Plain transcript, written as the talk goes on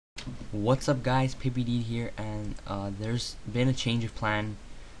What's up guys, PPD here, and there's been a change of plan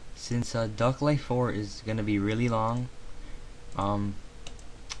since Duck Life 4 is gonna be really long.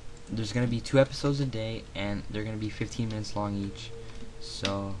 There's gonna be 2 episodes a day and they're gonna be 15 minutes long each,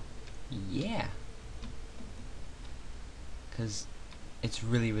 so yeah, cause it's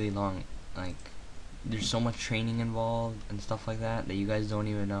really long. Like, there's so much training involved and stuff like that you guys don't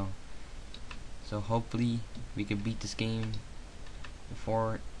even know. So hopefully we can beat this game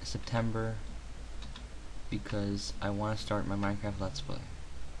before September, because I want to start my Minecraft Let's Play.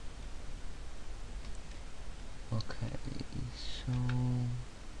 Okay, so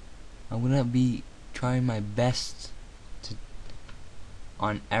I'm gonna be trying my best to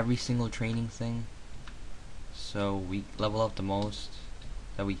on every single training thing, so we level up the most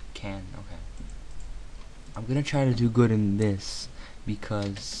that we can. Okay, I'm gonna try to do good in this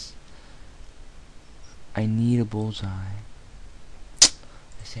because I need a bullseye.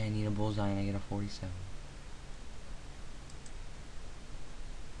 I say I need a bullseye and I get a 47.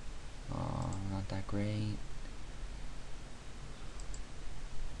 Oh, not that great.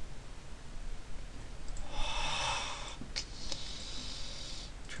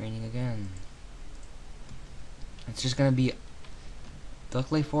 Training again. It's just gonna be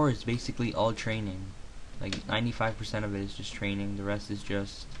Duck Life 4 is basically all training. Like 95% of it is just training. The rest is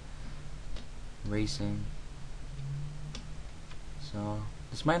just racing. So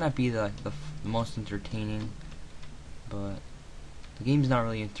this might not be the most entertaining, but the game's not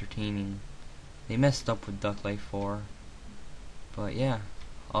really entertaining. They messed up with Duck Life 4, but yeah,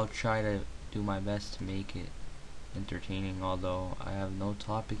 I'll try to do my best to make it entertaining, although I have no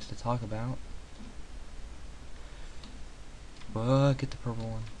topics to talk about. But get the purple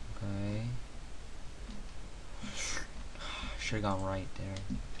one. Okay. Should've gone right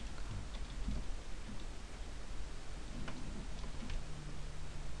there.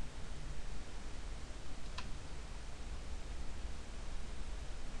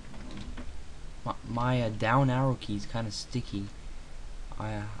 My down arrow key is kind of sticky.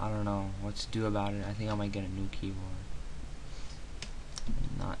 I don't know what to do about it. I think I might get a new keyboard.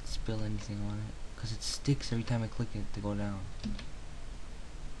 Not spill anything on it, because it sticks every time I click it to go down.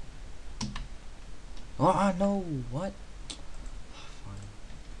 Oh no! What? Fine.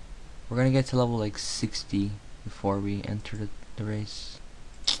 We're gonna get to level like 60 before we enter the race.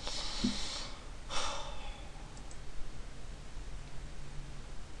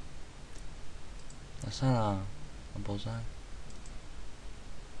 That's not a bullseye.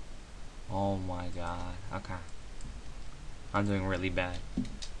 Oh my god. Okay. I'm doing really bad.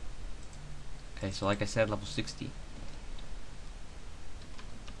 Okay, so like I said, level 60.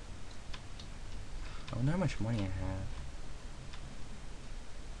 I wonder how much money I have.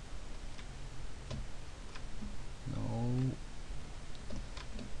 No.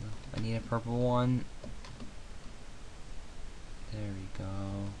 I need a purple one. There we go.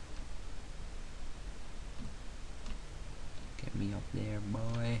 Get me up there,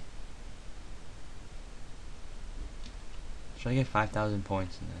 boy. Should I get 5,000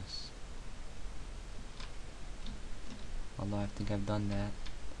 points in this? Although I think I've done that.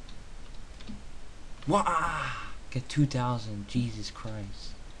 Wah! Get 2,000. Jesus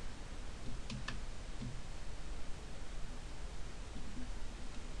Christ.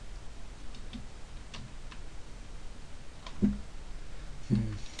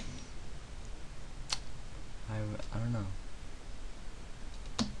 I don't know.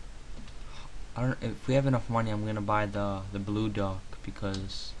 If we have enough money, I'm gonna buy the blue duck,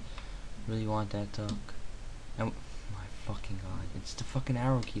 because I really want that duck. And my fucking god, it's the fucking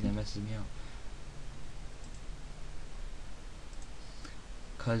arrow key that messes me up.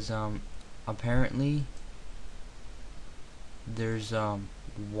 Cause apparently there's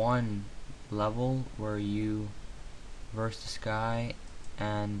one level where you verse the sky,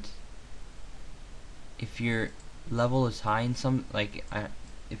 and if your level is high in some, like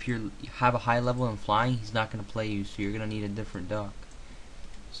if you have a high level in flying, he's not gonna play you, so you're gonna need a different duck.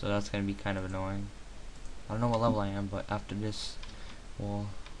 So that's gonna be kind of annoying. I don't know what level I am, but after this we'll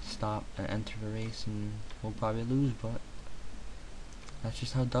stop and enter the race, and we'll probably lose, but that's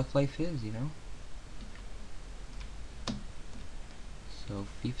just how Duck Life is, you know? So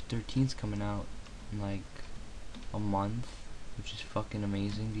FIFA 13's coming out in like a month, which is fucking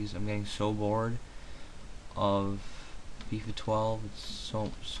amazing, because I'm getting so bored of FIFA 12. It's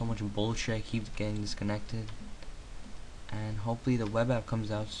so much bullshit. I keep getting disconnected, and hopefully the web app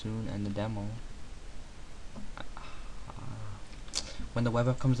comes out soon, and the demo. When the web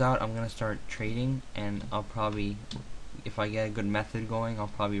app comes out, I'm gonna start trading, and I'll probably, if I get a good method going, I'll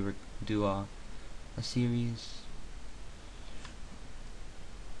probably do a series.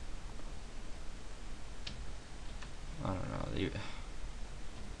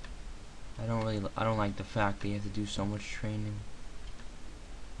 I don't like the fact that you have to do so much training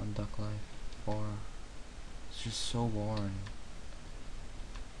on Duck Life 4. It's just so boring.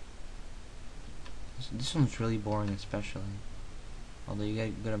 This one's really boring, especially. Although you get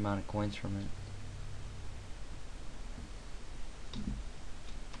a good amount of coins from it.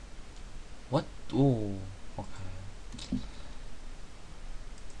 What? Oh, okay.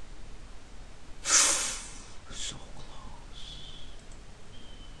 So close.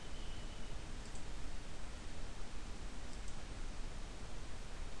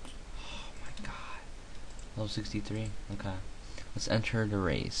 Oh my god. Level 63. Okay. Let's enter the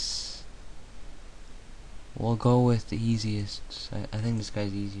race. We'll go with the easiest. I think this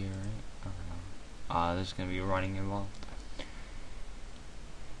guy's easier, right? I don't know. There's gonna be running involved.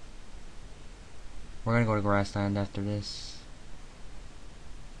 We're gonna go to grassland after this.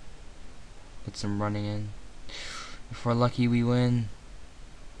 Get some running in. If we're lucky, we win.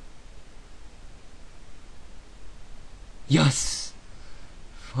 Yes!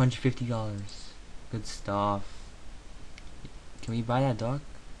 $150. Good stuff. Can we buy that duck?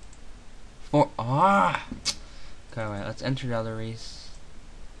 Okay, alright, let's enter the other race.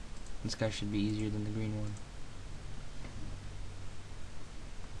 This guy should be easier than the green one.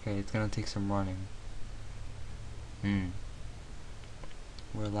 Okay, it's gonna take some running.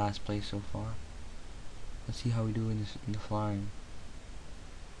 We're last place so far. Let's see how we do in the flying.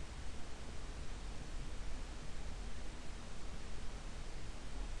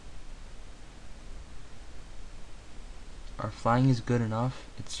 Our flying is good enough.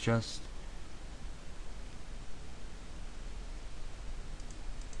 It's just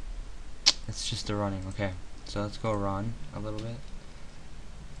the running. Okay, so let's go run a little bit.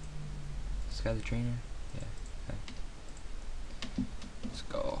 Is this guy the trainer? Yeah. Okay. Let's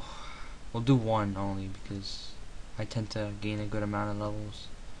go. We'll do one only because I tend to gain a good amount of levels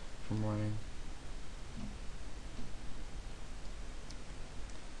from running.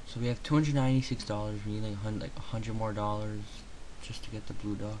 So we have $296. We need like $100 more just to get the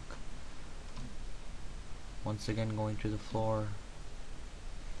blue duck. Once again, going through the floor.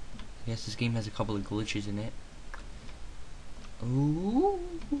 I guess this game has a couple of glitches in it. Ooh.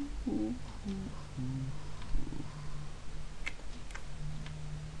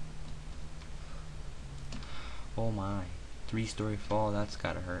 Oh my. 3-story fall, that's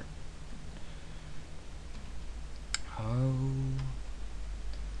gotta hurt. Oh.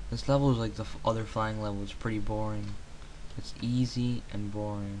 This level is like the other flying level. It's pretty boring. It's easy and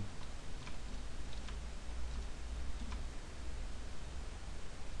boring.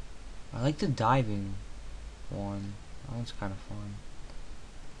 I like the diving one. That one's kind of fun.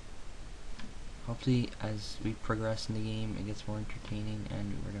 Hopefully, as we progress in the game, it gets more entertaining,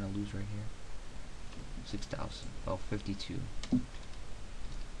 and we're gonna lose right here. 6,000. Oh, 52.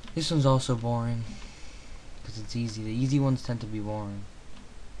 This one's also boring because it's easy. The easy ones tend to be boring.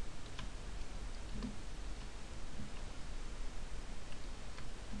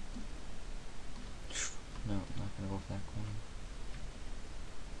 No, I'm not gonna go for that coin.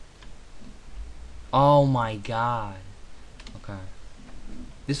 Oh my god. Okay.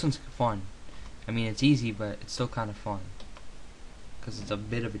 This one's fun. I mean, it's easy, but it's still kind of fun. Because it's a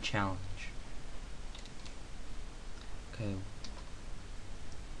bit of a challenge. Okay.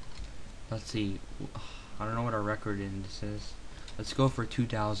 Let's see. I don't know what our record in this is. Let's go for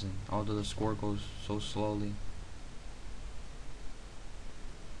 2,000, although the score goes so slowly.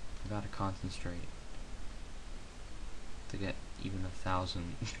 I gotta concentrate to get even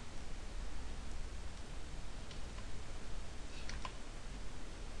 1,000.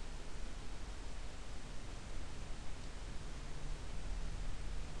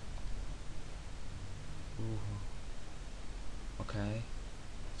 Okay,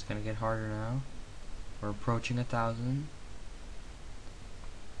 it's gonna get harder now. We're approaching 1,000.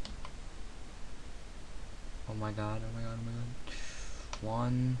 Oh my god, oh my god, oh my god.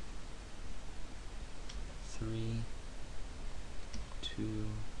 1, 3, 2,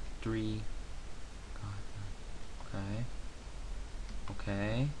 3. God. Okay.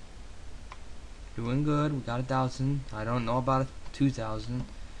 Okay. Doing good. We got 1,000. I don't know about 2,000.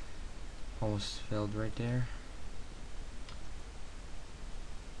 Almost failed right there.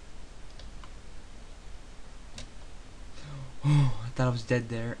 Oh, I thought I was dead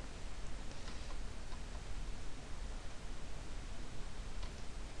there.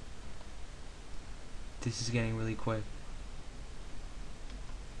 This is getting really quick.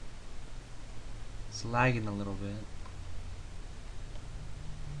 It's lagging a little bit.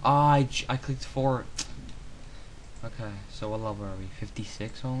 Ah, I clicked 4. Okay, so what level are we?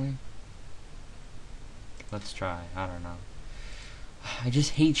 56 only? Let's try. I don't know. I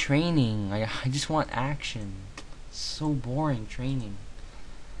just hate training. I just want action. It's so boring training.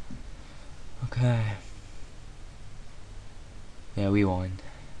 Okay. Yeah, we won.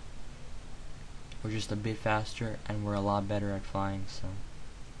 We're just a bit faster and we're a lot better at flying, so.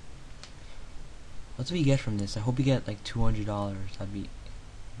 What do we get from this? I hope we get like $200. That'd be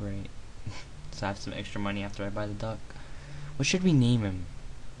great. So I have some extra money after I buy the duck. What should we name him?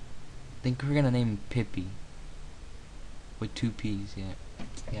 I think we're gonna name him Pippi. With 2 P's, yeah.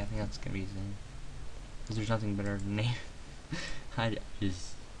 Yeah, I think that's gonna be his name. Because there's nothing better to name. I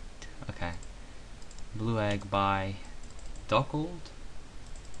just. Okay. Blue egg by Duckold?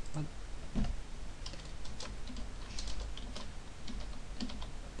 What?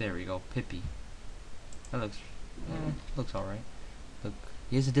 There we go, Pippi. That looks alright. Look,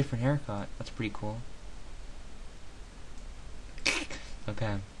 he has a different haircut. That's pretty cool.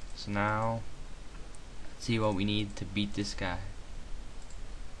 Okay, so now let's see what we need to beat this guy.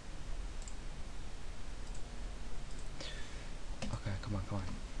 Okay, come on, come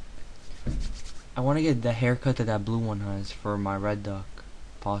on. I want to get the haircut that that blue one has for my red duck,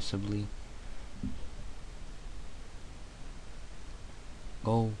 possibly.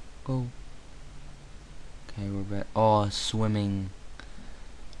 Go, go. Okay, we're back. Oh, swimming.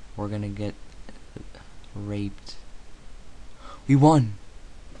 We're gonna get raped. We won!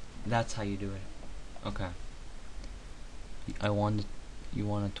 That's how you do it. Okay. You won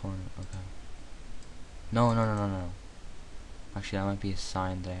a tournament. Okay. No. Actually, that might be a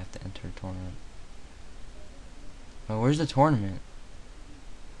sign that I have to enter a tournament. Where's the tournament?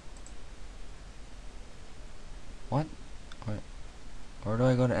 What? Where do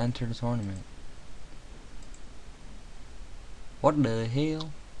I go to enter the tournament? What the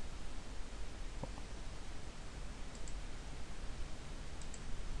hell?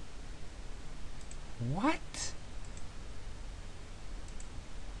 What?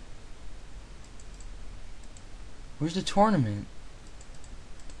 Where's the tournament?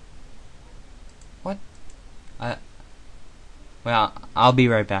 What? Well, I'll be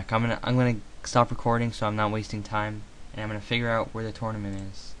right back. I'm gonna stop recording so I'm not wasting time, and I'm gonna figure out where the tournament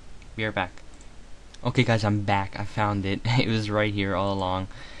is. Be right back. Okay, guys, I'm back. I found it. It was right here all along.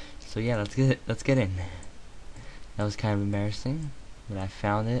 So yeah, let's get in. That was kind of embarrassing, but I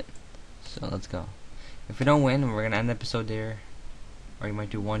found it. So let's go. If we don't win, we're gonna end the episode there, or you might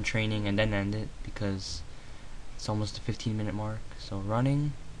do one training and then end it because it's almost the 15-minute mark. So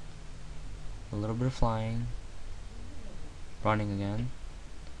running, a little bit of flying, running again.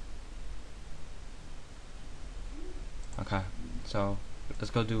 Okay, so let's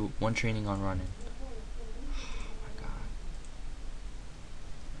go do one training on running.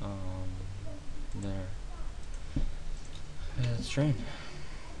 Oh my god. There. Let's train.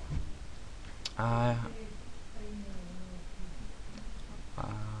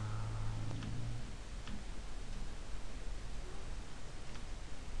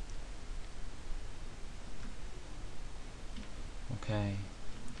 Okay,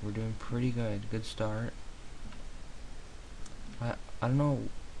 we're doing pretty good. Good start. I don't know.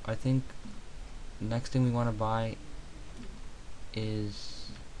 I think the next thing we want to buy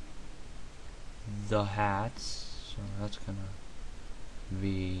is the hats. So that's gonna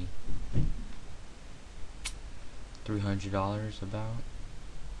be $300 about,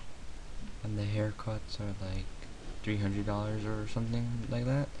 and the haircuts are like $300 or something like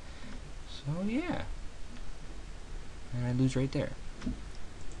that. So yeah, and I lose right there.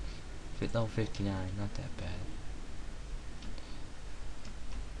 Level 59, not that bad.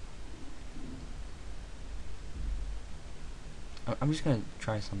 I'm just gonna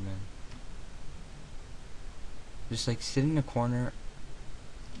try something. Just like sit in the corner.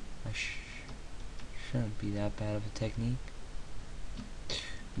 Shouldn't be that bad of a technique.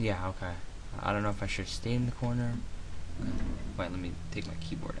 Yeah, okay. I don't know if I should stay in the corner. Wait, let me take my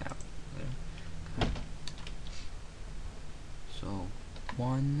keyboard out. Okay. So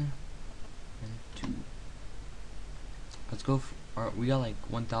 1 and 2. Let's go. We got like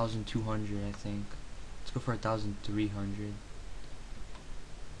 1,200, I think. Let's go for 1,300.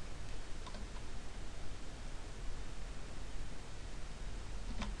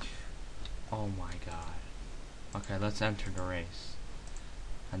 Oh my god. Okay, let's enter the race.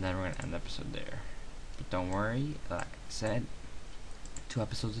 And then we're gonna end the episode there. But don't worry, like I said, 2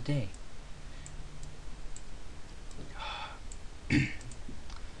 episodes a day.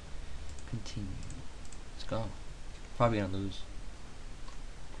 Continue. Let's go. Probably gonna lose.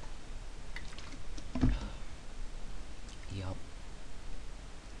 Yup.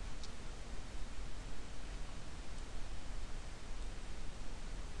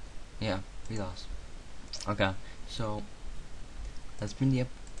 Yeah, we lost. Okay, so that's been the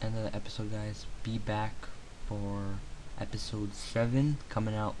end of the episode, guys. Be back for episode 7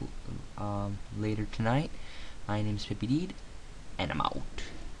 coming out later tonight. My name's Pippi Deed, and I'm out.